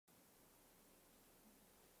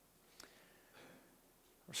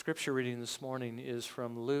Our scripture reading this morning is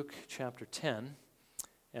from Luke chapter 10,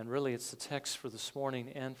 and really it's the text for this morning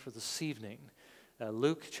and for this evening.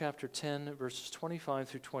 Luke chapter 10, verses 25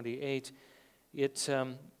 through 28.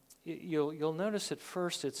 You'll notice at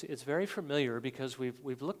first it's very familiar because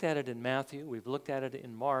we've looked at it in Matthew, we've looked at it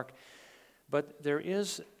in Mark, but there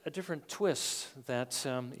is a different twist that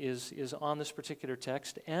is on this particular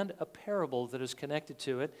text and a parable that is connected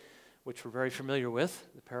to it, which we're very familiar with,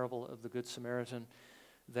 the parable of the Good Samaritan,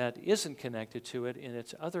 that isn't connected to it in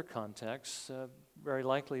its other contexts, very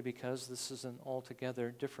likely because this is an altogether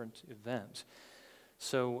different event.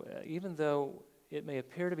 So even though it may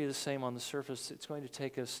appear to be the same on the surface, it's going to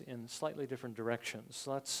take us in slightly different directions.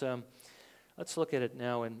 Let's look at it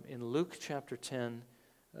now in Luke chapter 10,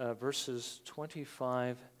 verses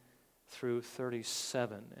 25 through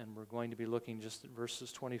 37, and we're going to be looking just at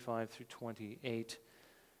verses 25 through 28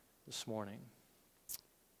 this morning.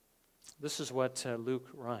 This is what Luke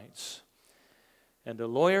writes. And a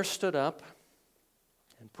lawyer stood up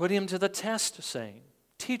and put him to the test, saying,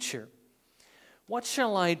 "Teacher, what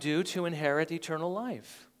shall I do to inherit eternal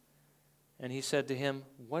life?" And he said to him,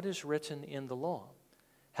 "What is written in the law?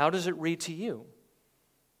 How does it read to you?"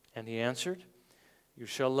 And he answered, "You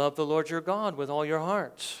shall love the Lord your God with all your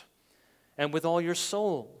heart, and with all your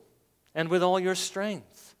soul, and with all your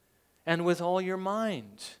strength, and with all your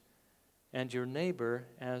mind, and your neighbor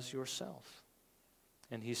as yourself."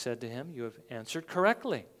 And he said to him, "You have answered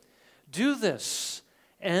correctly. Do this,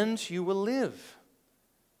 and you will live."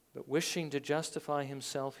 But wishing to justify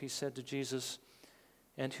himself, he said to Jesus,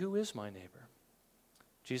 "And who is my neighbor?"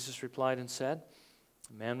 Jesus replied and said,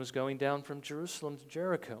 "A man was going down from Jerusalem to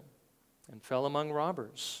Jericho, and fell among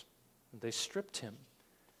robbers. And they stripped him,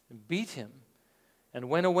 and beat him, and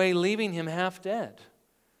went away, leaving him half dead.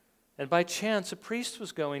 And by chance a priest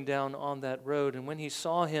was going down on that road, and when he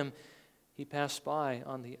saw him, he passed by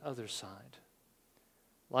on the other side.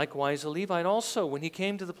 Likewise a Levite also, when he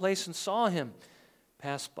came to the place and saw him,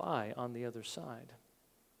 passed by on the other side.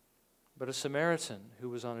 But a Samaritan who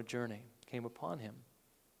was on a journey came upon him,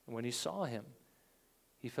 and when he saw him,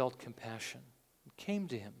 he felt compassion, and came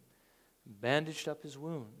to him, and bandaged up his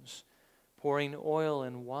wounds, pouring oil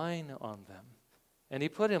and wine on them. And he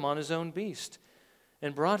put him on his own beast,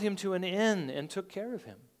 and brought him to an inn, and took care of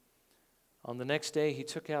him. On the next day he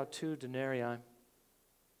took out 2 denarii,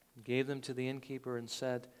 gave them to the innkeeper, and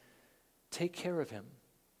said, "Take care of him,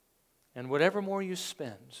 and whatever more you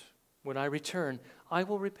spend, when I return, I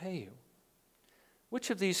will repay you." Which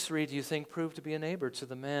of these 3 do you think proved to be a neighbor to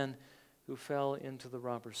the man who fell into the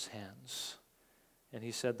robber's hands?" And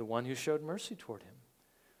he said, "The one who showed mercy toward him."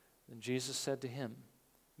 And Jesus said to him,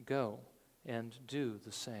 "Go and do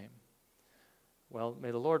the same." Well,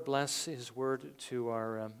 may the Lord bless His word to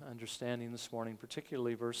our understanding this morning,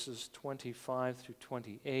 particularly verses 25 through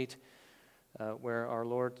 28, where our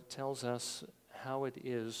Lord tells us how it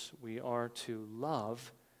is we are to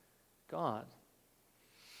love God.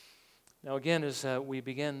 Now again, as we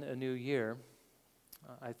begin a new year,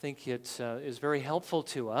 I think it is very helpful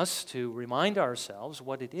to us to remind ourselves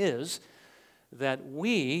what it is that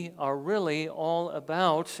we are really all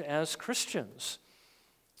about as Christians.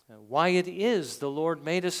 Why it is the Lord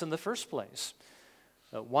made us in the first place,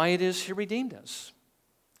 why it is He redeemed us,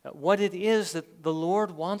 what it is that the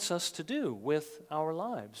Lord wants us to do with our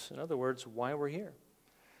lives. In other words, why we're here.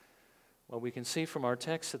 Well, we can see from our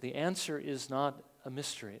text that the answer is not a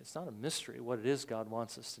mystery. It's not a mystery what it is God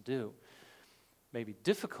wants us to do. It may be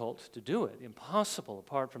difficult to do it, impossible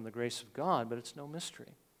apart from the grace of God, but it's no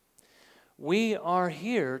mystery. We are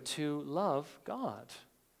here to love God,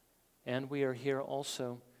 and we are here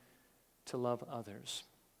also to love others.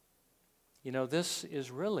 You know, this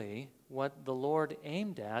is really what the Lord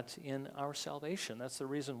aimed at in our salvation. That's the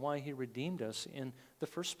reason why He redeemed us in the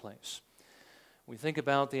first place. We think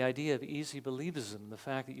about the idea of easy believism, the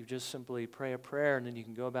fact that you just simply pray a prayer and then you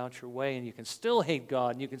can go about your way and you can still hate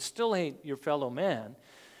God and you can still hate your fellow man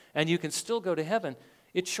and you can still go to heaven.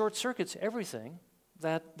 It short-circuits everything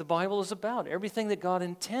that the Bible is about. Everything that God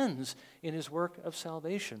intends in His work of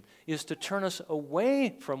salvation is to turn us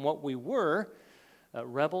away from what we were,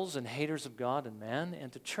 rebels and haters of God and man,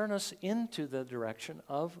 and to turn us into the direction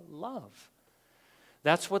of love.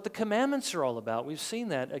 That's what the commandments are all about. We've seen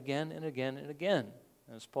that again and again and again.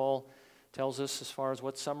 As Paul tells us as far as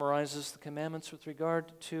what summarizes the commandments with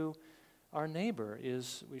regard to our neighbor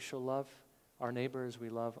is we shall love our neighbor as we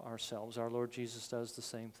love ourselves. Our Lord Jesus does the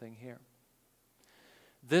same thing here.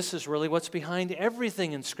 This is really what's behind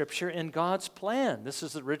everything in Scripture and God's plan. This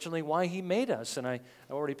is originally why He made us. And I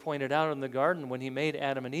already pointed out in the garden when He made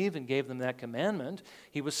Adam and Eve and gave them that commandment,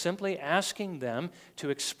 He was simply asking them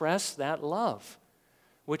to express that love.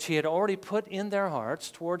 which he had already put in their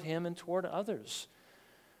hearts toward him and toward others.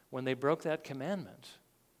 When they broke that commandment,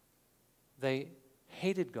 they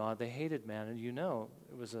hated God, they hated man, and you know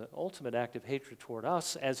it was an ultimate act of hatred toward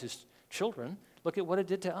us as his children. Look at what it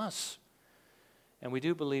did to us. And we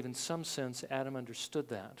do believe in some sense Adam understood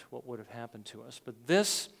that, what would have happened to us. But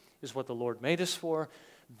this is what the Lord made us for.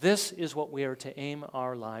 This is what we are to aim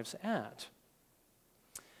our lives at.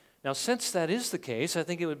 Now, since that is the case, I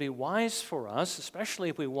think it would be wise for us, especially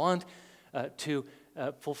if we want to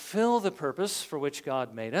fulfill the purpose for which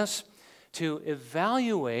God made us, to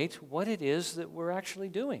evaluate what it is that we're actually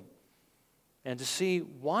doing and to see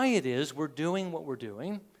why it is we're doing what we're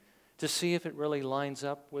doing, to see if it really lines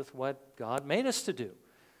up with what God made us to do,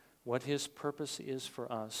 what his purpose is for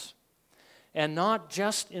us. And not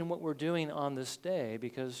just in what we're doing on this day,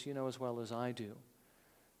 because you know as well as I do,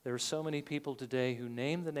 there are so many people today who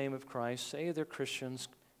name the name of Christ, say they're Christians,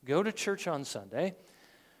 go to church on Sunday,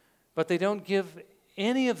 but they don't give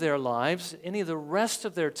any of their lives, any of the rest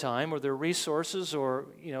of their time or their resources or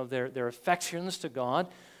their affections to God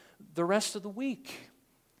the rest of the week.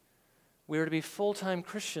 We are to be full-time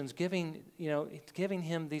Christians, giving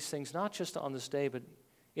him these things not just on this day, but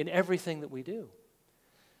in everything that we do,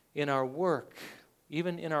 in our work,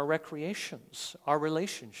 even in our recreations, our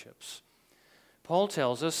relationships. Paul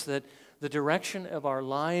tells us that the direction of our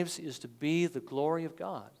lives is to be the glory of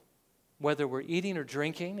God. Whether we're eating or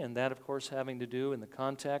drinking, and that, of course, having to do in the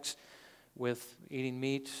context with eating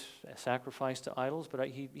meat sacrificed to idols, but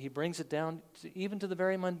he brings it down even to the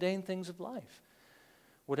very mundane things of life.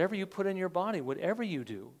 Whatever you put in your body, whatever you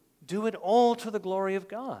do it all to the glory of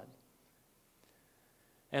God.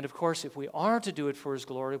 And, of course, if we are to do it for his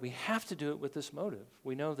glory, we have to do it with this motive.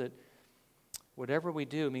 We know that whatever we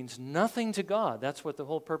do means nothing to God. That's what the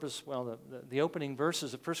whole purpose, the opening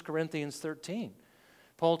verses of 1 Corinthians 13.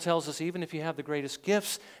 Paul tells us even if you have the greatest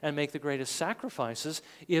gifts and make the greatest sacrifices,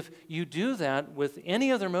 if you do that with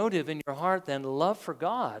any other motive in your heart than love for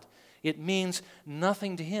God, it means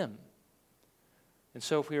nothing to him. And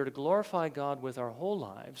so if we are to glorify God with our whole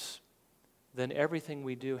lives, then everything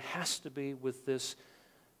we do has to be with this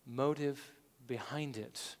motive behind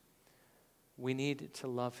it. We need to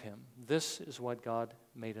love him. This is what God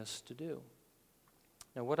made us to do.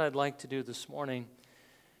 Now, what I'd like to do this morning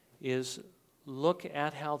is look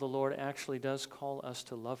at how the Lord actually does call us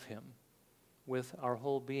to love him with our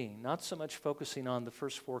whole being. Not so much focusing on the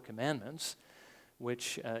first 4 commandments,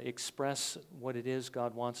 which express what it is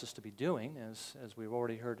God wants us to be doing, as we've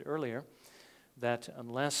already heard earlier, that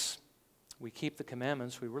unless we keep the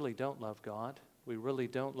commandments, we really don't love God. We really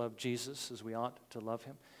don't love Jesus as we ought to love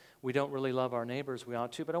him. We don't really love our neighbors we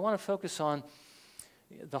ought to. But I want to focus on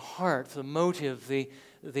the heart, the motive,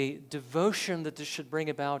 the devotion that this should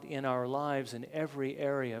bring about in our lives in every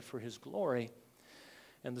area for his glory.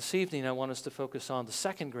 And this evening I want us to focus on the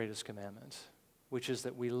second greatest commandment, which is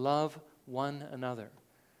that we love one another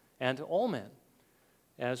and all men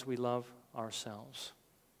as we love ourselves.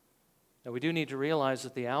 Now, we do need to realize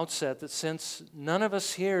at the outset that since none of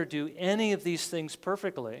us here do any of these things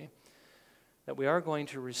perfectly, that we are going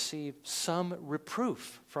to receive some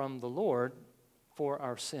reproof from the Lord for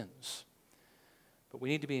our sins. But we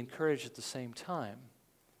need to be encouraged at the same time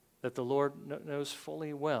that the Lord knows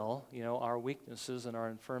fully well, our weaknesses and our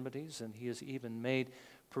infirmities, and he has even made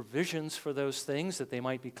provisions for those things that they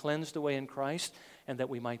might be cleansed away in Christ and that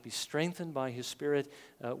we might be strengthened by his Spirit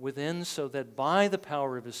within, so that by the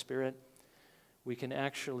power of his Spirit we can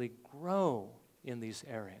actually grow in these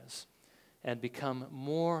areas and become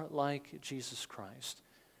more like Jesus Christ.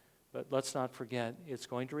 But let's not forget, it's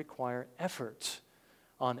going to require effort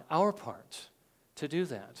on our part to do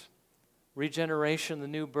that. Regeneration, the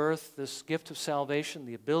new birth, this gift of salvation,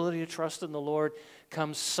 the ability to trust in the Lord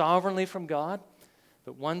comes sovereignly from God.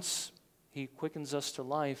 But once he quickens us to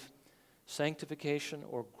life, sanctification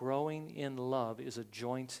or growing in love is a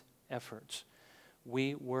joint effort.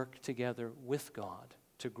 We work together with God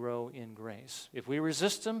to grow in grace. If we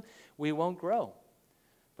resist him, we won't grow.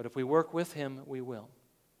 But if we work with him, we will.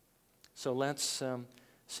 So let's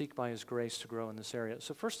seek by his grace to grow in this area.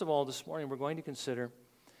 So first of all, this morning we're going to consider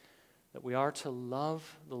that we are to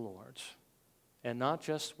love the Lord, and not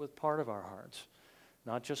just with part of our hearts,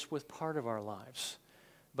 not just with part of our lives,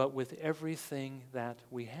 but with everything that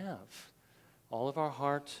we have, all of our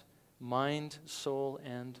heart, mind, soul,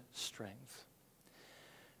 and strength.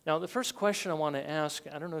 Now, the first question I want to ask,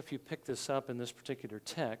 I don't know if you picked this up in this particular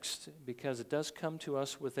text, because it does come to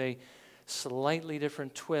us with a slightly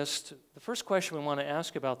different twist. The first question we want to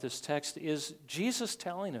ask about this text is Jesus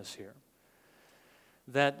telling us here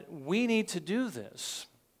that we need to do this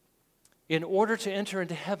in order to enter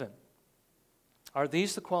into heaven. Are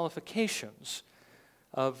these the qualifications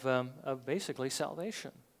of basically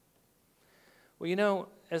salvation? Well, you know,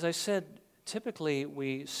 as I said, typically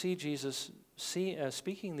we see Jesus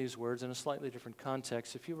speaking these words in a slightly different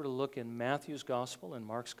context. If you were to look in Matthew's gospel and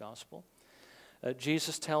Mark's gospel,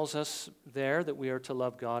 Jesus tells us there that we are to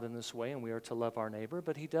love God in this way and we are to love our neighbor,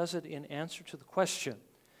 but he does it in answer to the question,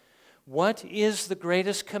 what is the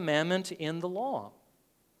greatest commandment in the law?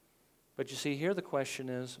 But you see, here the question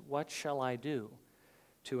is, what shall I do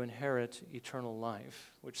to inherit eternal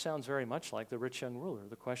life? Which sounds very much like the rich young ruler,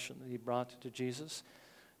 the question that he brought to Jesus.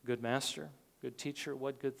 Good master, good teacher,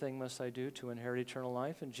 what good thing must I do to inherit eternal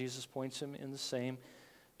life? And Jesus points him in the same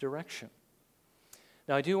direction.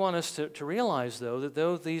 Now, I do want us to realize, though, that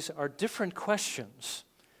though these are different questions,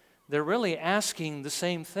 they're really asking the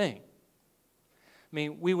same thing. I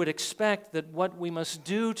mean, we would expect that what we must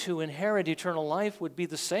do to inherit eternal life would be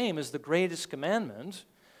the same as the greatest commandment,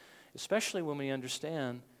 especially when we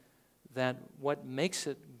understand that what makes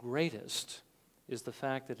it greatest is the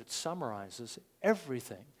fact that it summarizes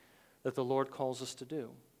everything that the Lord calls us to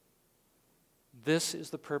do. This is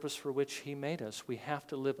the purpose for which he made us. We have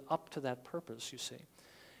to live up to that purpose, you see,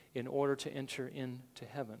 in order to enter into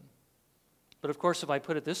heaven. But of course, if I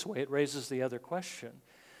put it this way, it raises the other question.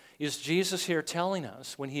 Is Jesus here telling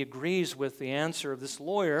us, when he agrees with the answer of this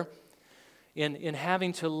lawyer, in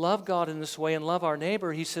having to love God in this way and love our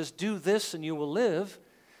neighbor, he says, do this and you will live.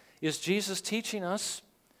 Is Jesus teaching us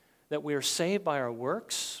that we are saved by our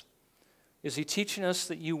works? Is he teaching us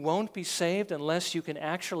that you won't be saved unless you can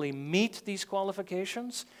actually meet these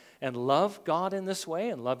qualifications and love God in this way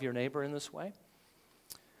and love your neighbor in this way?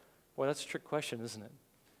 Well, that's a trick question, isn't it?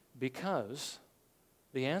 Because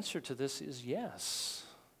the answer to this is yes.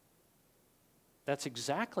 That's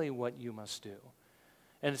exactly what you must do.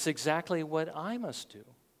 And it's exactly what I must do.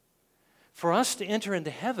 For us to enter into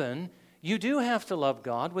heaven, you do have to love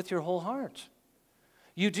God with your whole heart.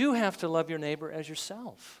 You do have to love your neighbor as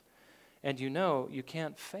yourself. And you know you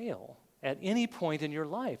can't fail at any point in your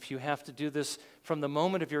life. You have to do this from the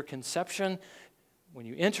moment of your conception, when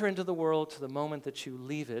you enter into the world, to the moment that you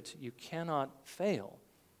leave it. You cannot fail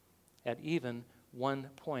at even one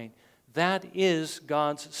point. That is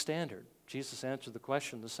God's standard. Jesus answered the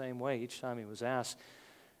question the same way each time he was asked,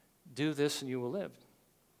 do this and you will live.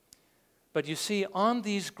 But you see, on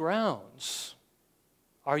these grounds,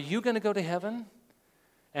 are you going to go to heaven?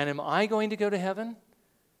 And am I going to go to heaven?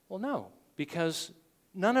 Well, no, because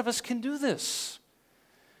none of us can do this.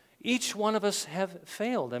 Each one of us have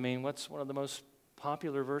failed. I mean, what's one of the most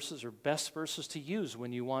popular verses or best verses to use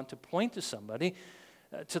when you want to point to somebody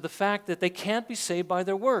to the fact that they can't be saved by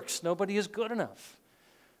their works? Nobody is good enough.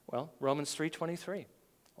 Well, Romans 3:23,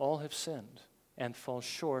 all have sinned and fall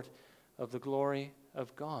short of the glory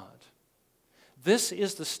of God. This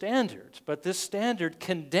is the standard, but this standard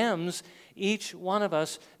condemns each one of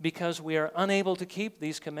us because we are unable to keep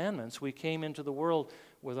these commandments. We came into the world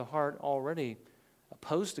with a heart already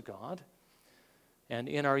opposed to God, and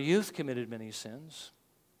in our youth committed many sins,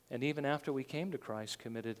 and even after we came to Christ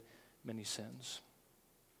committed many sins.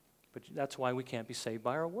 But that's why we can't be saved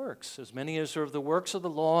by our works. As many as are of the works of the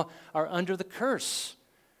law are under the curse,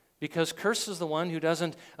 because curse is the one who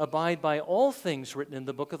doesn't abide by all things written in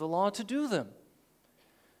the book of the law to do them.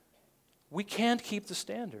 We can't keep the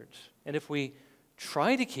standard. And if we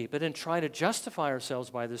try to keep it and try to justify ourselves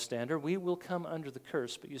by this standard, we will come under the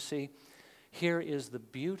curse. But you see, here is the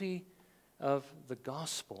beauty of the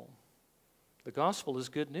gospel. The gospel is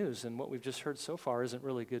good news, and what we've just heard so far isn't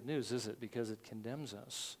really good news, is it? Because it condemns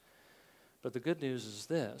us. But the good news is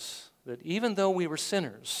this, that even though we were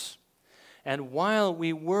sinners, and while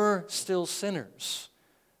we were still sinners,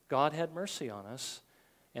 God had mercy on us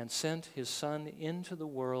and sent his Son into the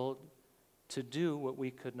world to do what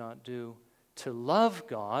we could not do, to love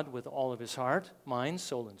God with all of his heart, mind,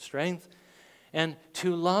 soul, and strength, and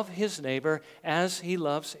to love his neighbor as he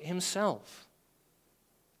loves himself.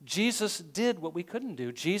 Jesus did what we couldn't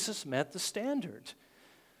do. Jesus met the standard.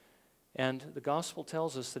 And the gospel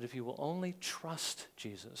tells us that if you will only trust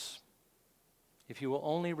Jesus, if you will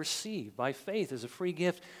only receive by faith as a free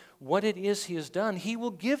gift what it is he has done, he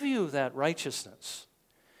will give you that righteousness.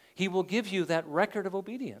 He will give you that record of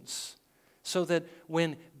obedience, so that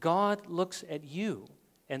when God looks at you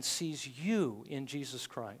and sees you in Jesus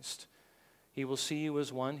Christ, he will see you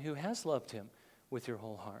as one who has loved him with your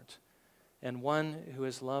whole heart, and one who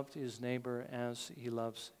has loved his neighbor as he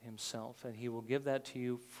loves himself. And he will give that to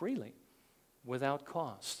you freely, without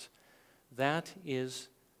cost. That is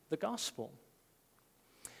the gospel.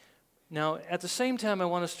 Now, at the same time, I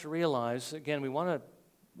want us to realize, again, we want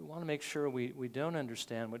to make sure we don't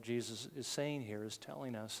understand what Jesus is saying here, is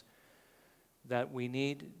telling us that we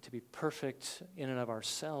need to be perfect in and of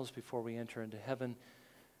ourselves before we enter into heaven.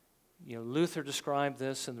 You know, Luther described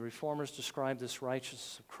this, and the Reformers described this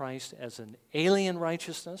righteousness of Christ as an alien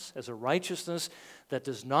righteousness, as a righteousness that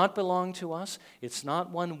does not belong to us. It's not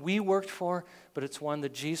one we worked for, but it's one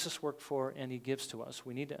that Jesus worked for and he gives to us.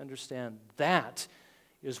 We need to understand that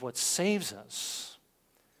is what saves us.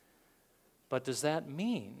 But does that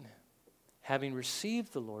mean, having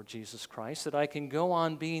received the Lord Jesus Christ, that I can go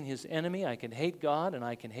on being his enemy, I can hate God and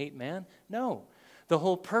I can hate man? No. The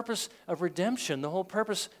whole purpose of redemption, the whole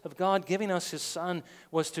purpose of God giving us his Son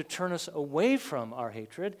was to turn us away from our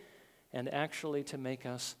hatred and actually to make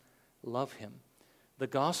us love him. The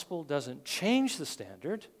gospel doesn't change the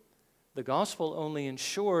standard. The gospel only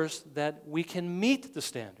ensures that we can meet the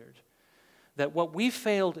standard. That what we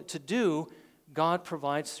failed to do, God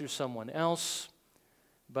provides through someone else.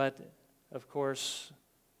 But, of course,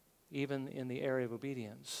 even in the area of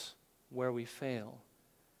obedience, where we fail,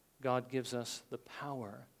 God gives us the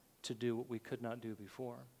power to do what we could not do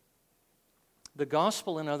before. The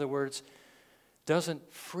gospel, in other words,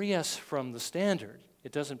 doesn't free us from the standard.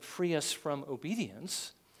 It doesn't free us from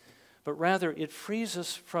obedience, but rather it frees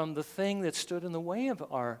us from the thing that stood in the way of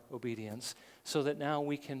our obedience so that now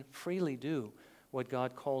we can freely do what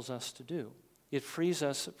God calls us to do. It frees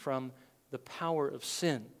us from the power of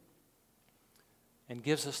sin and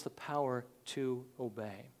gives us the power to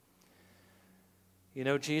obey. You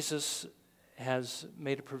know, Jesus has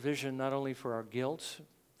made a provision not only for our guilt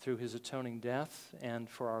through his atoning death and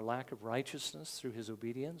for our lack of righteousness through his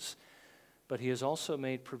obedience, but he has also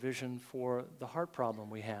made provision for the heart problem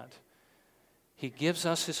we had. He gives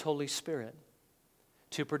us his Holy Spirit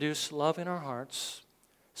to produce love in our hearts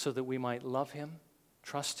so that we might love him,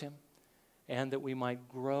 trust him, and that we might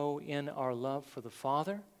grow in our love for the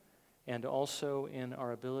Father and also in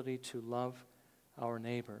our ability to love our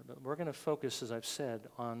neighbor. But we're going to focus, as I've said,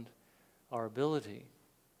 on our ability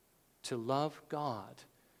to love God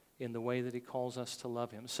in the way that he calls us to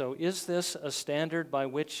love him. So is this a standard by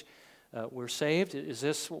which we're saved? Is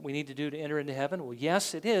this what we need to do to enter into heaven? Well,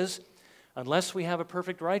 yes, it is. Unless we have a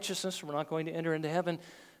perfect righteousness, we're not going to enter into heaven.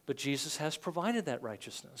 But Jesus has provided that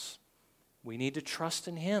righteousness. We need to trust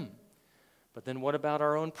in him. But then what about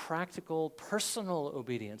our own practical, personal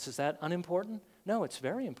obedience? Is that unimportant? No, it's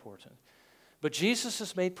very important. But Jesus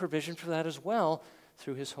has made provision for that as well.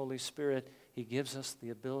 Through his Holy Spirit, he gives us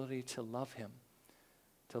the ability to love him,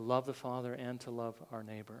 to love the Father and to love our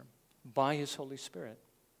neighbor by his Holy Spirit.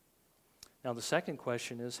 Now, the second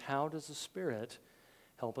question is, how does the Spirit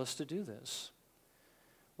help us to do this?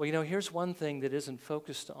 Well, you know, here's one thing that isn't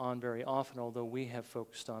focused on very often, although we have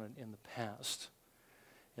focused on it in the past.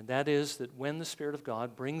 And that is that when the Spirit of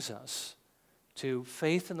God brings us to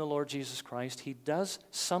faith in the Lord Jesus Christ, he does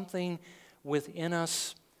something within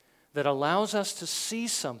us that allows us to see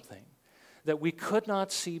something that we could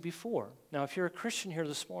not see before. Now, if you're a Christian here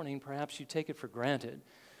this morning, perhaps you take it for granted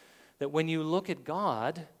that when you look at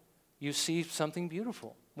God, you see something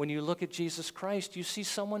beautiful. When you look at Jesus Christ, you see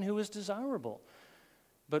someone who is desirable.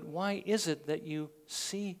 But why is it that you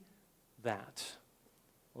see that?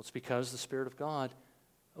 Well, it's because the Spirit of God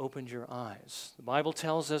opened your eyes. The Bible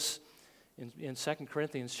tells us in 2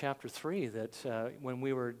 Corinthians chapter 3 that when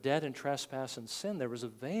we were dead in trespass and sin, there was a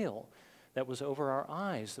veil that was over our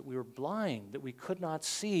eyes, that we were blind, that we could not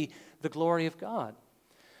see the glory of God.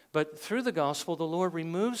 But through the gospel, the Lord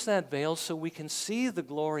removes that veil so we can see the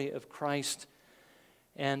glory of Christ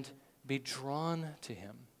and be drawn to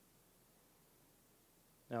him.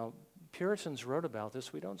 Now, Puritans wrote about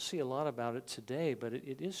this. We don't see a lot about it today, but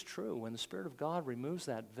it is true. When the Spirit of God removes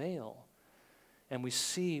that veil and we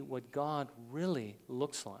see what God really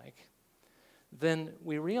looks like, then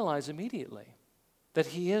we realize immediately that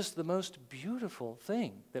he is the most beautiful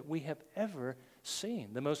thing that we have ever seen,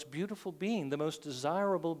 the most beautiful being, the most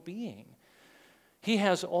desirable being. He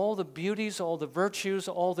has all the beauties, all the virtues,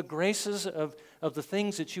 all the graces of the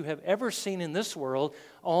things that you have ever seen in this world,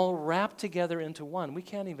 all wrapped together into one. We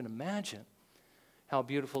can't even imagine how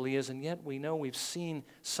beautiful he is, and yet we know we've seen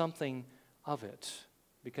something of it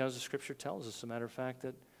because the Scripture tells us, as a matter of fact,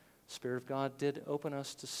 that the Spirit of God did open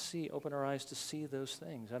our eyes to see those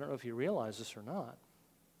things. I don't know if you realize this or not.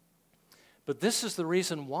 But this is the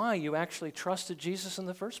reason why you actually trusted Jesus in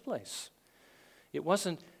the first place. It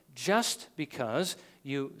wasn't just because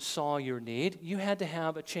you saw your need. You had to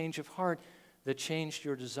have a change of heart that changed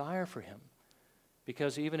your desire for him.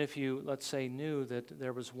 Because even if you, let's say, knew that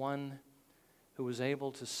there was one who was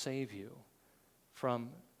able to save you from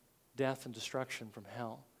death and destruction from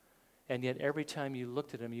hell, and yet every time you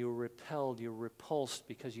looked at him, you were repelled, you were repulsed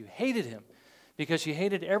because you hated him, because you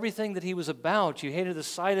hated everything that he was about. You hated the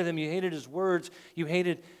sight of him. You hated his words. You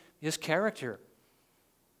hated his character.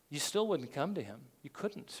 You still wouldn't come to him. You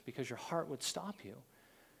couldn't, because your heart would stop you.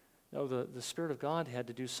 No, the Spirit of God had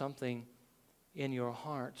to do something in your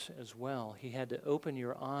heart as well. He had to open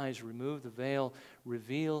your eyes, remove the veil,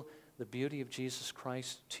 reveal the beauty of Jesus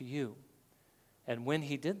Christ to you. And when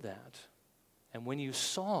he did that, and when you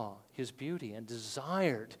saw his beauty and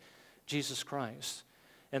desired Jesus Christ,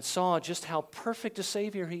 and saw just how perfect a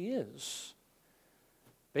Savior he is,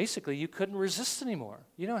 basically you couldn't resist anymore.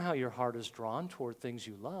 You know how your heart is drawn toward things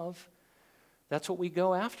you love. That's what we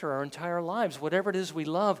go after our entire lives. Whatever it is we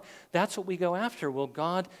love, that's what we go after. Well,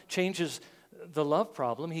 God changes the love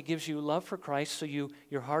problem. He gives you love for Christ, so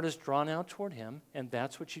your heart is drawn out toward him, and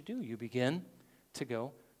that's what you do. You begin to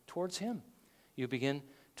go towards him. You begin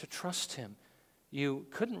to trust him. You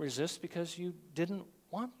couldn't resist because you didn't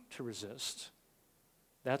want to resist.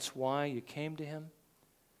 That's why you came to him.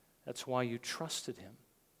 That's why you trusted him.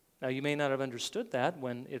 Now, you may not have understood that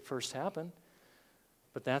when it first happened,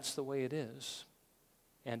 but that's the way it is.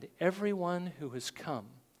 And everyone who has come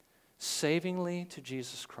savingly to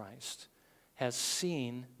Jesus Christ has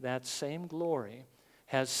seen that same glory,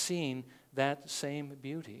 has seen that same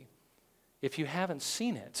beauty. If you haven't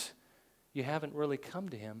seen it, you haven't really come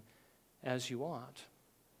to him as you ought.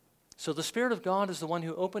 So the Spirit of God is the one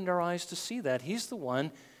who opened our eyes to see that. He's the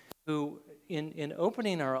one who, in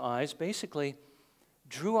opening our eyes, basically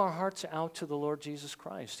drew our hearts out to the Lord Jesus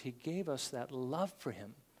Christ. He gave us that love for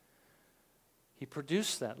him. He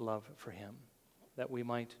produced that love for him, that we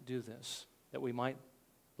might do this, that we might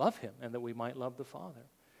love him, and that we might love the Father.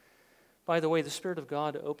 By the way, the Spirit of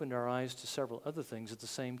God opened our eyes to several other things at the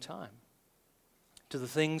same time, to the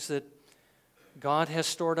things that God has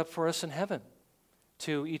stored up for us in heaven,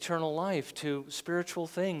 to eternal life, to spiritual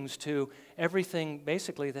things, to everything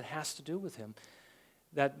basically that has to do with him.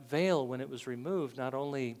 That veil, when it was removed, not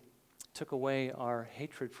only took away our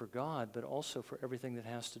hatred for God, but also for everything that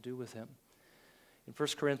has to do with him. In 1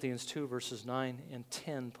 Corinthians 2, verses 9 and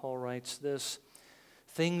 10, Paul writes this,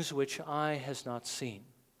 "Things which eye has not seen,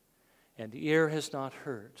 and ear has not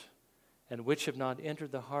heard, and which have not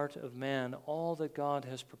entered the heart of man, all that God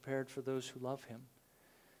has prepared for those who love him.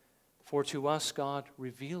 For to us God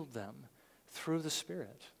revealed them through the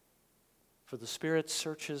Spirit. For the Spirit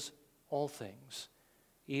searches all things,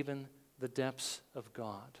 even the depths of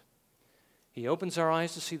God." He opens our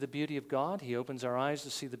eyes to see the beauty of God. He opens our eyes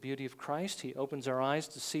to see the beauty of Christ. He opens our eyes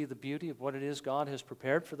to see the beauty of what it is God has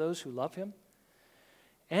prepared for those who love him.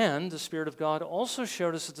 And the Spirit of God also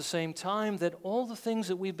showed us at the same time that all the things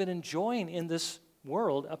that we've been enjoying in this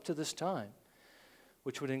world up to this time,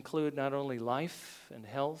 which would include not only life and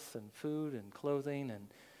health and food and clothing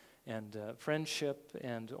and friendship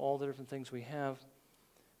and all the different things we have,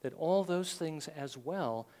 that all those things as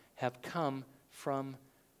well have come from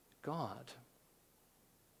God.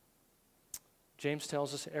 James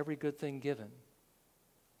tells us every good thing given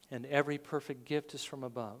and every perfect gift is from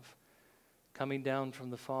above, coming down from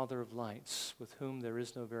the Father of lights, with whom there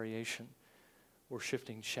is no variation or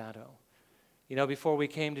shifting shadow. You know, before we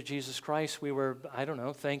came to Jesus Christ, we were,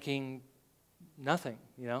 thinking nothing,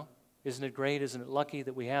 Isn't it great? Isn't it lucky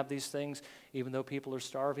that we have these things, even though people are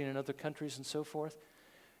starving in other countries and so forth?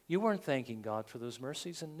 You weren't thanking God for those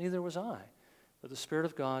mercies, and neither was I. But the Spirit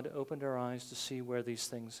of God opened our eyes to see where these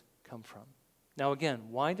things come from. Now again,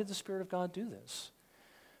 why did the Spirit of God do this?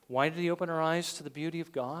 Why did he open our eyes to the beauty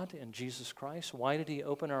of God and Jesus Christ? Why did he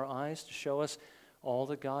open our eyes to show us all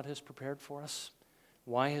that God has prepared for us?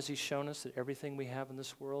 Why has he shown us that everything we have in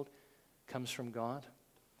this world comes from God?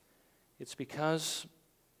 It's because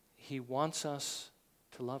he wants us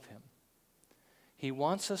to love him. He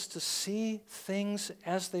wants us to see things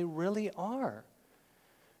as they really are.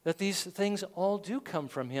 That these things all do come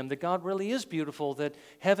from him, that God really is beautiful, that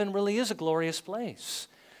heaven really is a glorious place,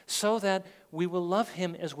 so that we will love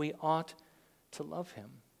him as we ought to love him.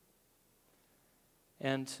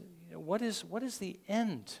 And what is the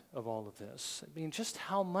end of all of this? I mean, just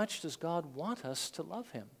how much does God want us to love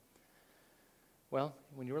him? Well,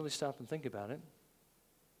 when you really stop and think about it,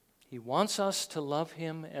 he wants us to love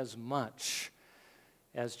him as much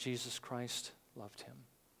as Jesus Christ loved him,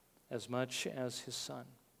 as much as his Son.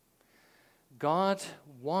 God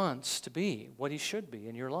wants to be what he should be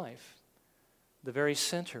in your life, the very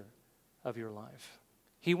center of your life.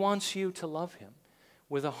 He wants you to love him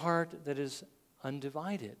with a heart that is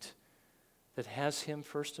undivided, that has him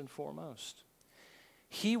first and foremost.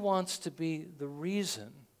 He wants to be the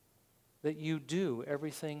reason that you do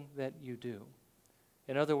everything that you do.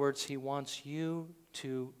 In other words, he wants you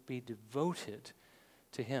to be devoted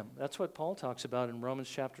to Him. That's what Paul talks about in Romans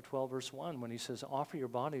chapter 12, verse 1, when he says, offer your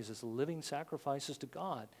bodies as living sacrifices to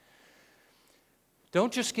God.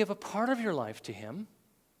 Don't just give a part of your life to Him.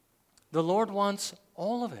 The Lord wants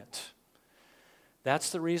all of it.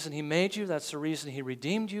 That's the reason He made you. That's the reason He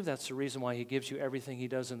redeemed you. That's the reason why He gives you everything He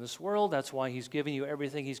does in this world. That's why He's giving you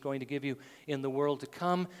everything He's going to give you in the world to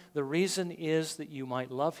come. The reason is that you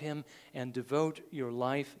might love Him and devote your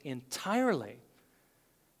life entirely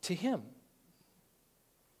to Him.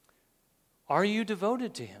 Are you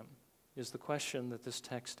devoted to Him? Is the question that this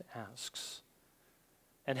text asks.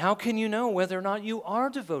 And how can you know whether or not you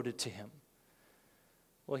are devoted to Him?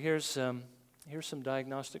 Well, here's some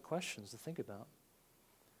diagnostic questions to think about.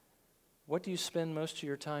 What do you spend most of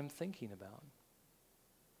your time thinking about?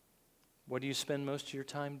 What do you spend most of your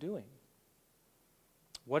time doing?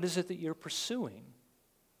 What is it that you're pursuing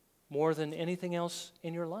more than anything else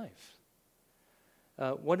in your life?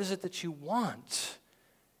 What is it that you want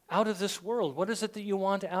out of this world? What is it that you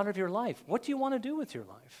want out of your life? What do you want to do with your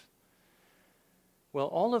life? Well,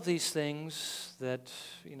 all of these things that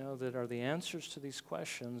are the answers to these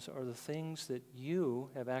questions are the things that you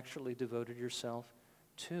have actually devoted yourself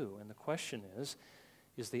to. And the question is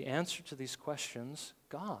the answer to these questions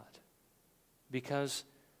God? Because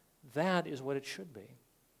that is what it should be.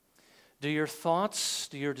 Do your thoughts,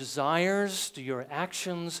 do your desires, do your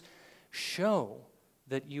actions show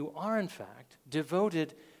that you are, in fact,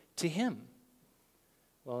 devoted to Him?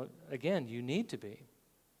 Well, again, you need to be.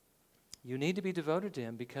 You need to be devoted to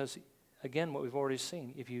Him because, again, what we've already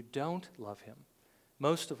seen, if you don't love Him,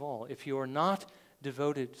 most of all, if you are not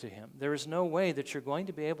devoted to Him, there is no way that you're going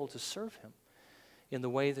to be able to serve Him in the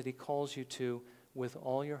way that He calls you to with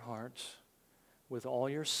all your heart, with all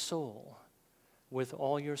your soul, with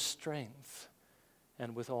all your strength,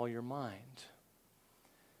 and with all your mind.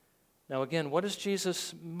 Now again, what does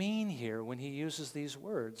Jesus mean here when He uses these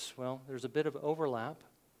words? Well, there's a bit of overlap,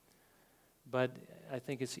 but I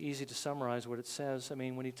think it's easy to summarize what it says. I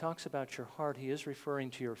mean, when He talks about your heart, He is referring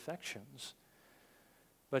to your affections,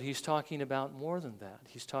 but He's talking about more than that.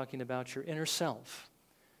 He's talking about your inner self.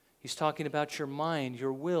 He's talking about your mind,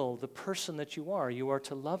 your will, the person that you are. You are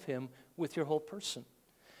to love Him with your whole person.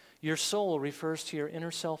 Your soul refers to your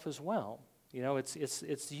inner self as well. You know,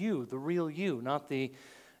 it's you, the real you, not the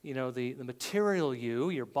material you,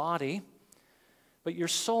 your body, but your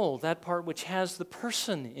soul, that part which has the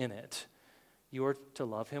person in it. You are to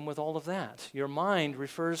love Him with all of that. Your mind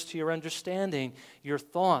refers to your understanding, your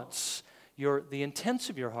thoughts, the intents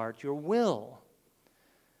of your heart, your will.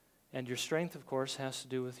 And your strength, of course, has to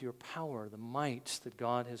do with your power, the might that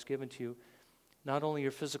God has given to you, not only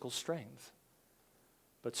your physical strength,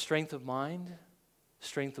 but strength of mind,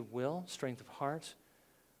 strength of will, strength of heart,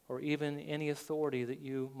 or even any authority that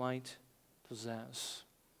you might possess.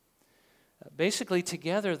 Basically,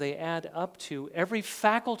 together they add up to every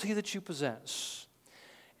faculty that you possess,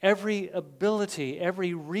 every ability,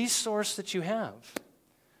 every resource that you have.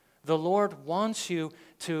 The Lord wants you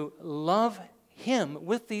to love Him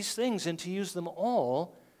with these things and to use them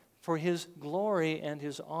all for His glory and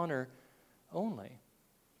His honor only.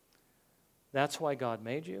 That's why God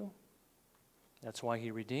made you. That's why He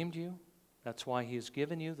redeemed you. That's why He has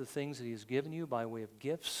given you the things that He has given you by way of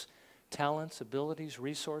gifts, talents, abilities,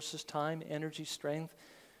 resources, time, energy, strength.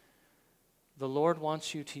 The Lord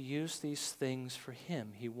wants you to use these things for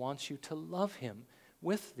Him. He wants you to love Him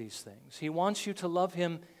with these things. He wants you to love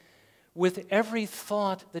Him with every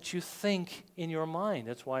thought that you think in your mind.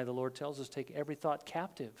 That's why the Lord tells us, take every thought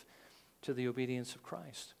captive to the obedience of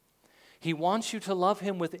Christ. He wants you to love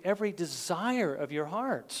Him with every desire of your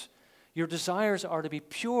heart. Your desires are to be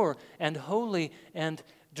pure and holy and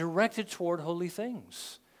directed toward holy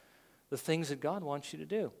things, the things that God wants you to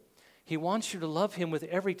do. He wants you to love Him with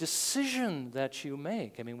every decision that you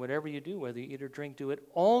make. I mean, whatever you do, whether you eat or drink, do it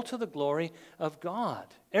all to the glory of God.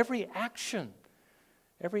 Every action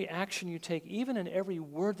you take, even in every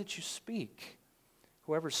word that you speak.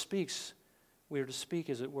 Whoever speaks, we are to speak,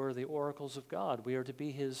 as it were, the oracles of God. We are to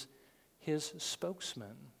be His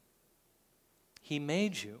spokesman. He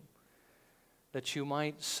made you that you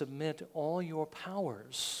might submit all your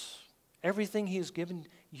powers, everything He has given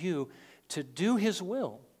you to do His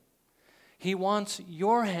will. He wants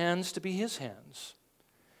your hands to be His hands,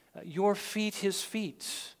 your feet His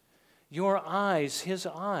feet, your eyes His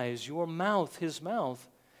eyes, your mouth His mouth.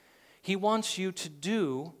 He wants you to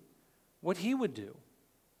do what He would do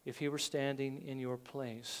if He were standing in your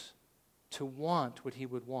place, to want what He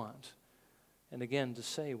would want, and again, to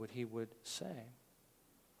say what He would say.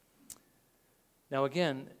 Now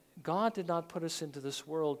again, God did not put us into this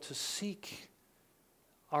world to seek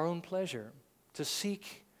our own pleasure, to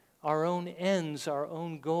seek our own ends, our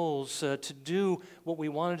own goals, to do what we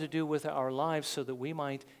wanted to do with our lives so that we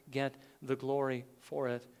might get the glory for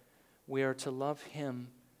it. We are to love Him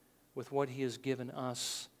with what He has given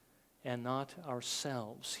us and not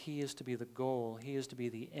ourselves. He is to be the goal. He is to be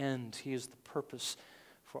the end. He is the purpose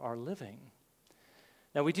for our living.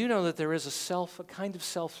 Now, we do know that there is a kind of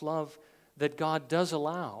self-love that God does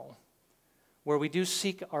allow, where we do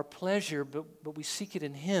seek our pleasure, but we seek it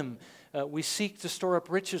in Him. We seek to store up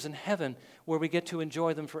riches in heaven where we get to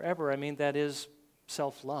enjoy them forever. I mean, that is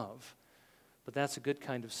self-love, but that's a good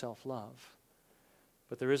kind of self-love.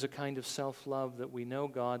 But there is a kind of self-love that we know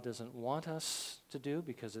God doesn't want us to do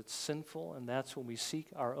because it's sinful, and that's when we seek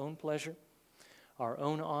our own pleasure, our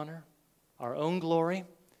own honor, our own glory,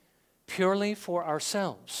 purely for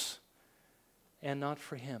ourselves and not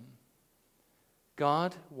for Him.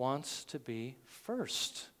 God wants to be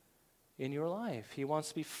first in your life. He wants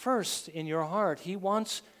to be first in your heart. He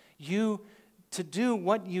wants you to do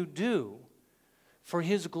what you do for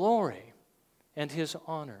His glory and His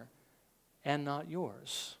honor and not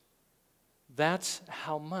yours. That's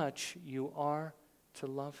how much you are to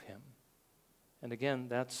love Him. And again,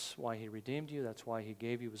 that's why He redeemed you. That's why He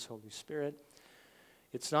gave you His Holy Spirit.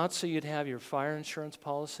 It's not so you'd have your fire insurance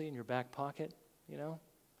policy in your back pocket,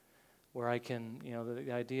 where I can,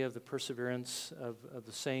 the idea of the perseverance of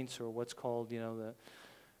the saints, or what's called, eternal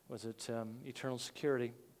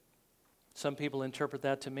security. Some people interpret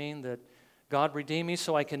that to mean that God redeemed me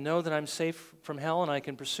so I can know that I'm safe from hell and I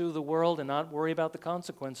can pursue the world and not worry about the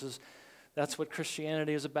consequences. That's what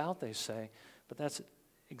Christianity is about, they say. But that's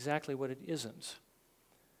exactly what it isn't.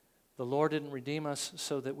 The Lord didn't redeem us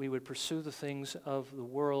so that we would pursue the things of the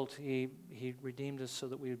world. He redeemed us so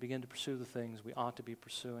that we would begin to pursue the things we ought to be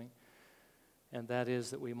pursuing. And that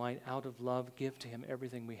is that we might, out of love, give to Him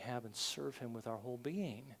everything we have and serve Him with our whole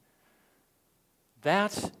being.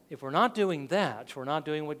 That, if we're not doing that, if we're not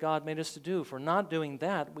doing what God made us to do, if we're not doing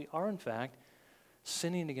that, we are in fact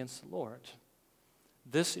sinning against the Lord.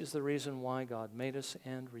 This is the reason why God made us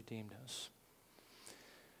and redeemed us.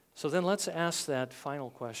 So then let's ask that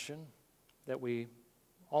final question that we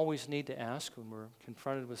always need to ask when we're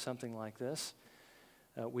confronted with something like this.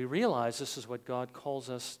 We realize this is what God calls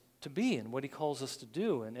us to be and what He calls us to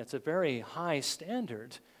do, and it's a very high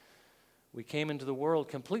standard. We came into the world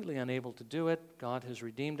completely unable to do it. God has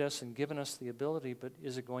redeemed us and given us the ability, but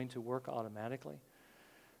is it going to work automatically?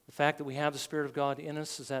 The fact that we have the Spirit of God in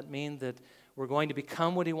us, does that mean that we're going to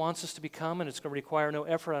become what He wants us to become and it's going to require no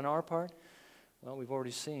effort on our part? Well, we've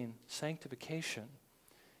already seen sanctification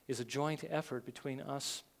is a joint effort between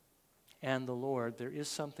us and the Lord. There is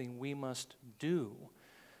something we must do,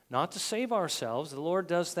 not to save ourselves. The Lord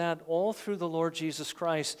does that all through the Lord Jesus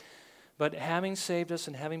Christ. But having saved us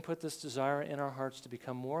and having put this desire in our hearts to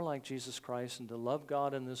become more like Jesus Christ and to love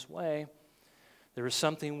God in this way, there is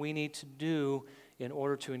something we need to do in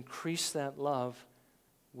order to increase that love.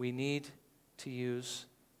 We need to use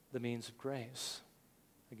the means of grace.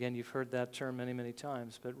 Again, you've heard that term many, many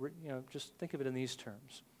times, but just think of it in these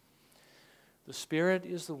terms. The Spirit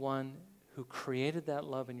is the one who created that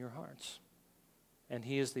love in your hearts, and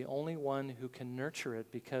He is the only one who can nurture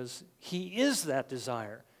it because He is that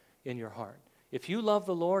desire in your heart. If you love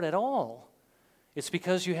the Lord at all, it's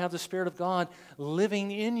because you have the Spirit of God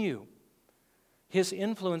living in you. His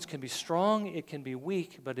influence can be strong, it can be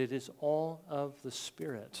weak, but it is all of the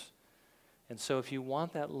Spirit. And so if you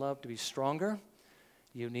want that love to be stronger,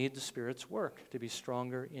 you need the Spirit's work to be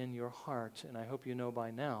stronger in your heart. And I hope you know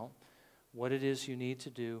by now what it is you need to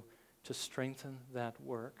do to strengthen that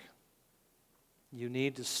work. You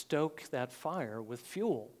need to stoke that fire with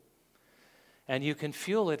fuel. And you can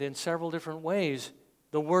fuel it in several different ways.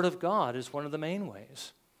 The Word of God is one of the main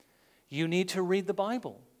ways. You need to read the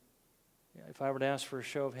Bible. If I were to ask for a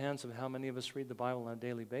show of hands of how many of us read the Bible on a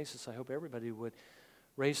daily basis, I hope everybody would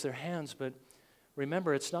raise their hands. But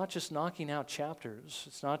remember, it's not just knocking out chapters.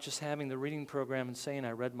 It's not just having the reading program and saying,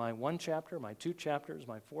 I read my 1 chapter, my 2 chapters,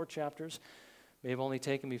 my 4 chapters. It may have only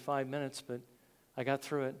taken me 5 minutes, but I got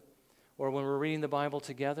through it. Or when we're reading the Bible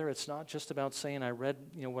together, it's not just about saying I read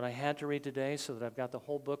what I had to read today so that I've got the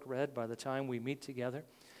whole book read by the time we meet together.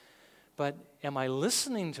 But am I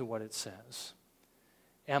listening to what it says?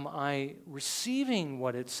 Am I receiving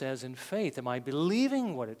what it says in faith? Am I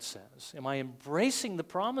believing what it says? Am I embracing the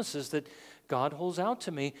promises that God holds out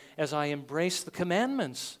to me as I embrace the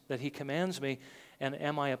commandments that He commands me? And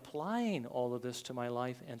am I applying all of this to my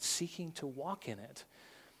life and seeking to walk in it?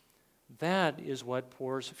 That is what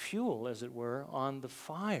pours fuel, as it were, on the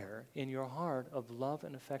fire in your heart of love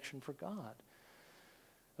and affection for God.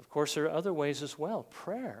 Of course, there are other ways as well.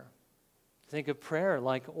 Prayer. Think of prayer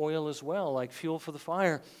like oil as well, like fuel for the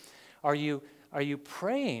fire. Are you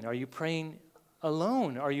praying? Are you praying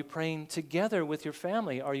alone? Are you praying together with your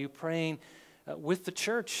family? Are you praying with the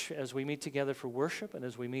church as we meet together for worship and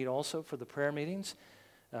as we meet also for the prayer meetings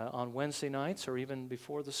on Wednesday nights or even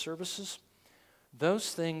before the services?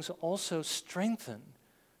 Those things also strengthen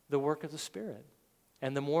the work of the Spirit.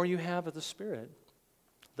 And the more you have of the Spirit,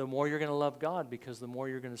 the more you're going to love God, because the more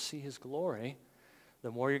you're going to see His glory,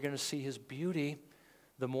 the more you're going to see His beauty,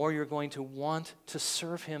 the more you're going to want to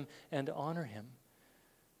serve Him and honor Him.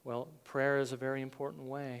 Well, prayer is a very important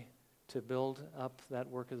way to build up that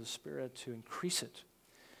work of the Spirit, to increase it.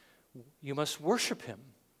 You must worship Him.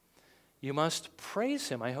 You must praise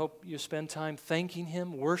Him. I hope you spend time thanking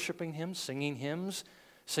Him, worshiping Him, singing hymns,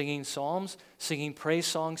 singing psalms, singing praise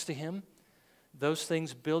songs to Him. Those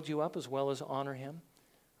things build you up as well as honor Him.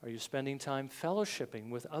 Are you spending time fellowshipping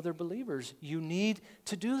with other believers? You need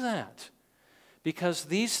to do that, because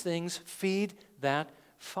these things feed that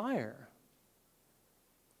fire.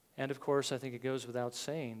 And of course, I think it goes without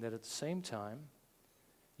saying that at the same time,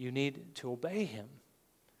 you need to obey Him.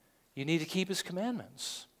 You need to keep His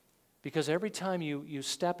commandments. Because every time you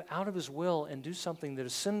step out of His will and do something that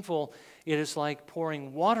is sinful, it is like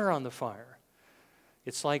pouring water on the fire.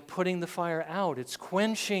 It's like putting the fire out. It's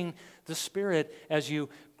quenching the Spirit as you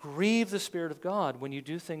grieve the Spirit of God when you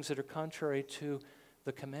do things that are contrary to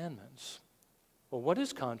the commandments. Well, what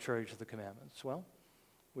is contrary to the commandments? Well,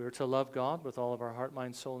 we are to love God with all of our heart,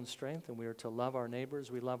 mind, soul, and strength, and we are to love our neighbors.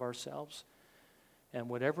 We love ourselves. And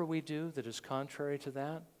whatever we do that is contrary to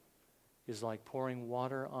that is like pouring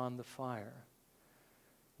water on the fire.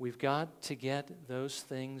 We've got to get those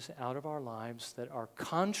things out of our lives that are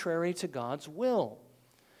contrary to God's will,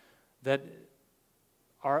 that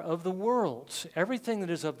are of the world. Everything that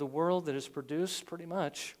is of the world, that is produced pretty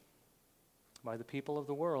much by the people of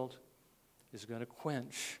the world, is going to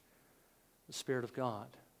quench the Spirit of God,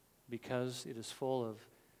 because it is full of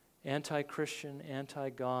anti-Christian,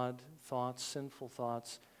 anti-God thoughts, sinful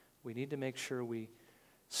thoughts. We need to make sure we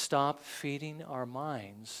stop feeding our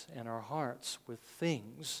minds and our hearts with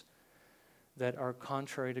things that are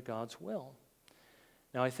contrary to God's will.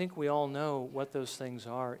 Now, I think we all know what those things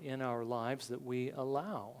are in our lives that we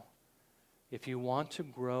allow. If you want to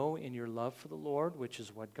grow in your love for the Lord, which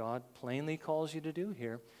is what God plainly calls you to do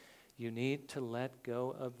here, you need to let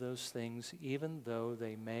go of those things, even though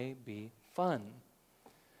they may be fun.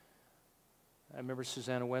 I remember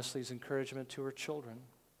Susanna Wesley's encouragement to her children.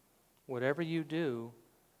 Whatever you do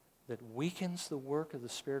that weakens the work of the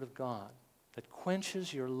Spirit of God, that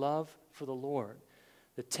quenches your love for the Lord,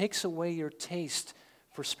 that takes away your taste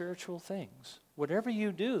for spiritual things, whatever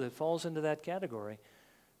you do that falls into that category,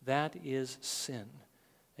 that is sin,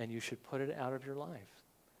 and you should put it out of your life.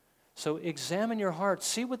 So examine your heart.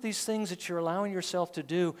 See what these things that you're allowing yourself to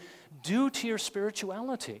do to your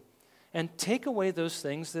spirituality, and take away those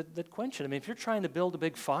things that quench it. I mean, if you're trying to build a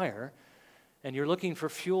big fire and you're looking for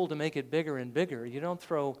fuel to make it bigger and bigger, you don't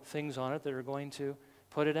throw things on it that are going to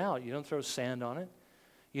put it out. You don't throw sand on it.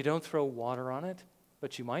 You don't throw water on it,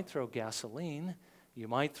 but you might throw gasoline. You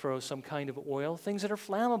might throw some kind of oil, things that are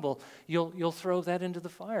flammable. You'll throw that into the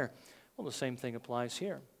fire. Well, the same thing applies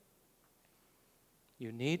here.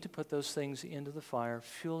 You need to put those things into the fire,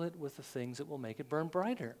 fuel it with the things that will make it burn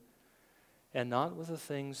brighter, and not with the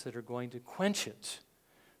things that are going to quench it,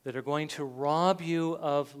 that are going to rob you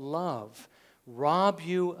of love, rob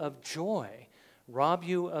you of joy, rob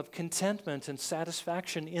you of contentment and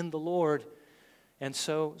satisfaction in the Lord, and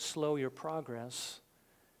so slow your progress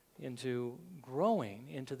into growing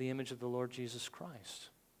into the image of the Lord Jesus Christ.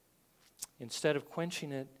 Instead of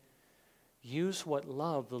quenching it, use what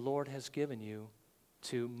love the Lord has given you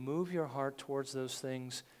to move your heart towards those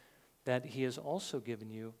things that He has also given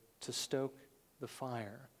you to stoke the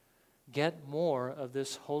fire. Get more of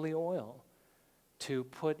this holy oil to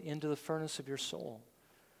put into the furnace of your soul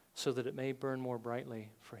so that it may burn more brightly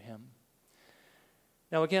for Him.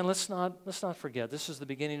 Now again, let's not forget, this is the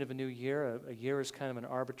beginning of a new year. A year is kind of an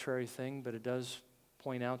arbitrary thing, but it does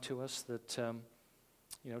point out to us that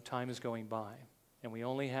time is going by, and we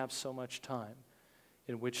only have so much time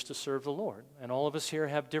in which to serve the Lord. And all of us here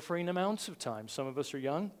have differing amounts of time. Some of us are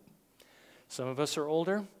young, some of us are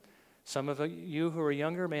older. Some of you who are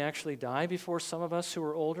younger may actually die before some of us who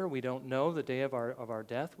are older. We don't know the day of our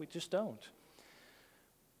death. We just don't.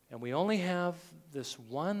 And we only have this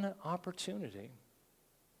one opportunity,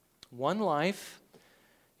 one life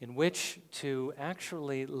in which to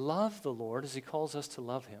actually love the Lord as He calls us to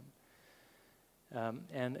love Him.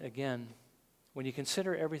 And again, when you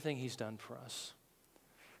consider everything He's done for us,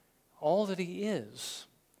 all that He is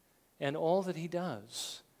and all that He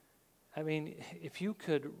does, I mean, if you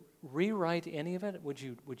could rewrite any of it, would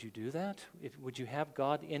you do that? Would you have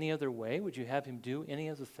God any other way? Would you have him do any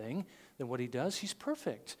other thing than what he does? He's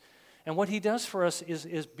perfect. And what he does for us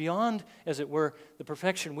is beyond, as it were, the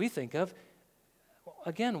perfection we think of.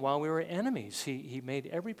 Again, while we were enemies, he made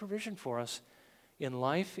every provision for us in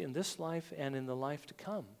life, in this life, and in the life to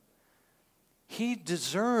come. He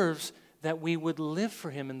deserves that we would live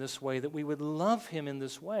for him in this way, that we would love him in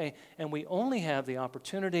this way, and we only have the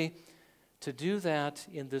opportunity to do that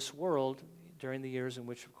in this world during the years in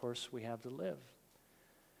which, of course, we have to live.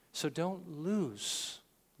 So don't lose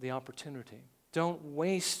the opportunity. Don't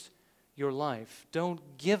waste your life. Don't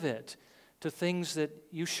give it to things that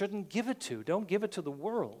you shouldn't give it to. Don't give it to the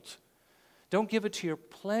world. Don't give it to your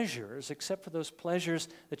pleasures, except for those pleasures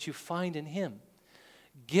that you find in him.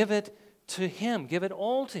 Give it to him. Give it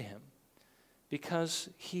all to him, because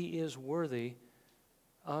he is worthy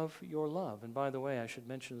of your love. And by the way, I should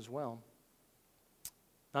mention as well,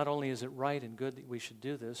 not only is it right and good that we should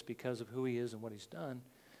do this because of who he is and what he's done,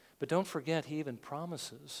 but don't forget he even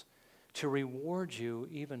promises to reward you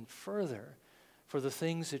even further for the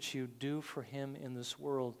things that you do for him in this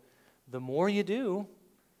world. The more you do,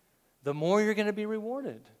 the more you're going to be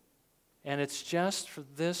rewarded. And it's just for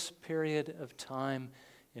this period of time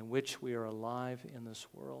in which we are alive in this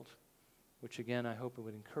world, which again, I hope it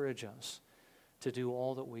would encourage us to do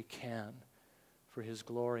all that we can for his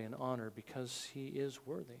glory and honor, because he is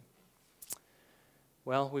worthy.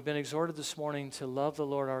 Well, we've been exhorted this morning to love the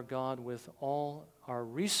Lord our God with all our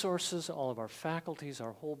resources, all of our faculties,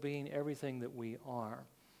 our whole being, everything that we are.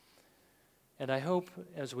 And I hope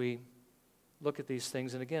as we look at these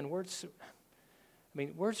things, and again, words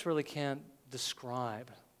really can't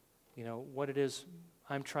describe, what it is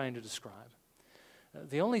I'm trying to describe.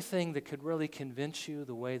 The only thing that could really convince you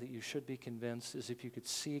the way that you should be convinced is if you could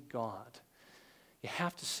see God. You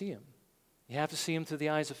have to see him. You have to see him through the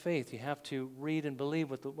eyes of faith. You have to read and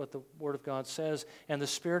believe what the Word of God says, and the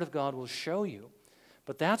Spirit of God will show you.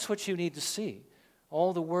 But that's what you need to see.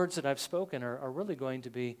 All the words that I've spoken are really going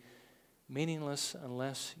to be meaningless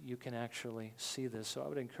unless you can actually see this. So I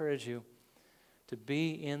would encourage you to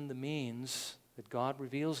be in the means that God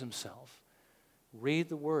reveals himself. Read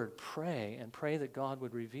the Word, pray, and pray that God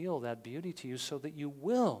would reveal that beauty to you so that you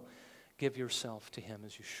will give yourself to him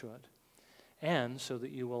as you should. And so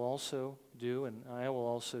that you will also do, and I will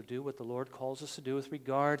also do, what the Lord calls us to do with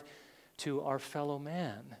regard to our fellow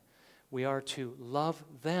man. We are to love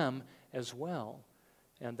them as well.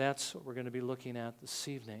 And that's what we're going to be looking at this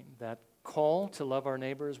evening. That call to love our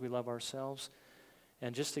neighbors, we love ourselves,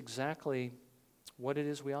 and just exactly what it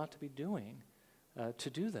is we ought to be doing to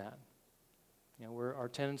do that. Where our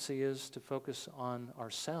tendency is to focus on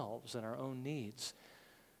ourselves and our own needs.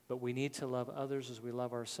 But we need to love others as we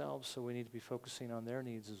love ourselves, so we need to be focusing on their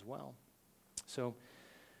needs as well. So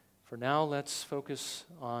for now, let's focus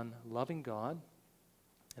on loving God.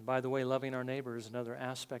 And by the way, loving our neighbor is another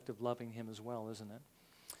aspect of loving him as well, isn't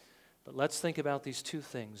it? But let's think about these two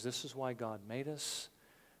things. This is why God made us.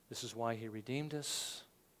 This is why he redeemed us.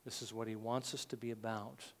 This is what he wants us to be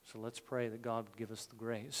about. So let's pray that God would give us the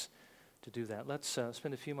grace to do that. Let's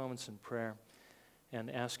spend a few moments in prayer and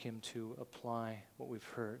ask him to apply what we've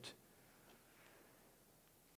heard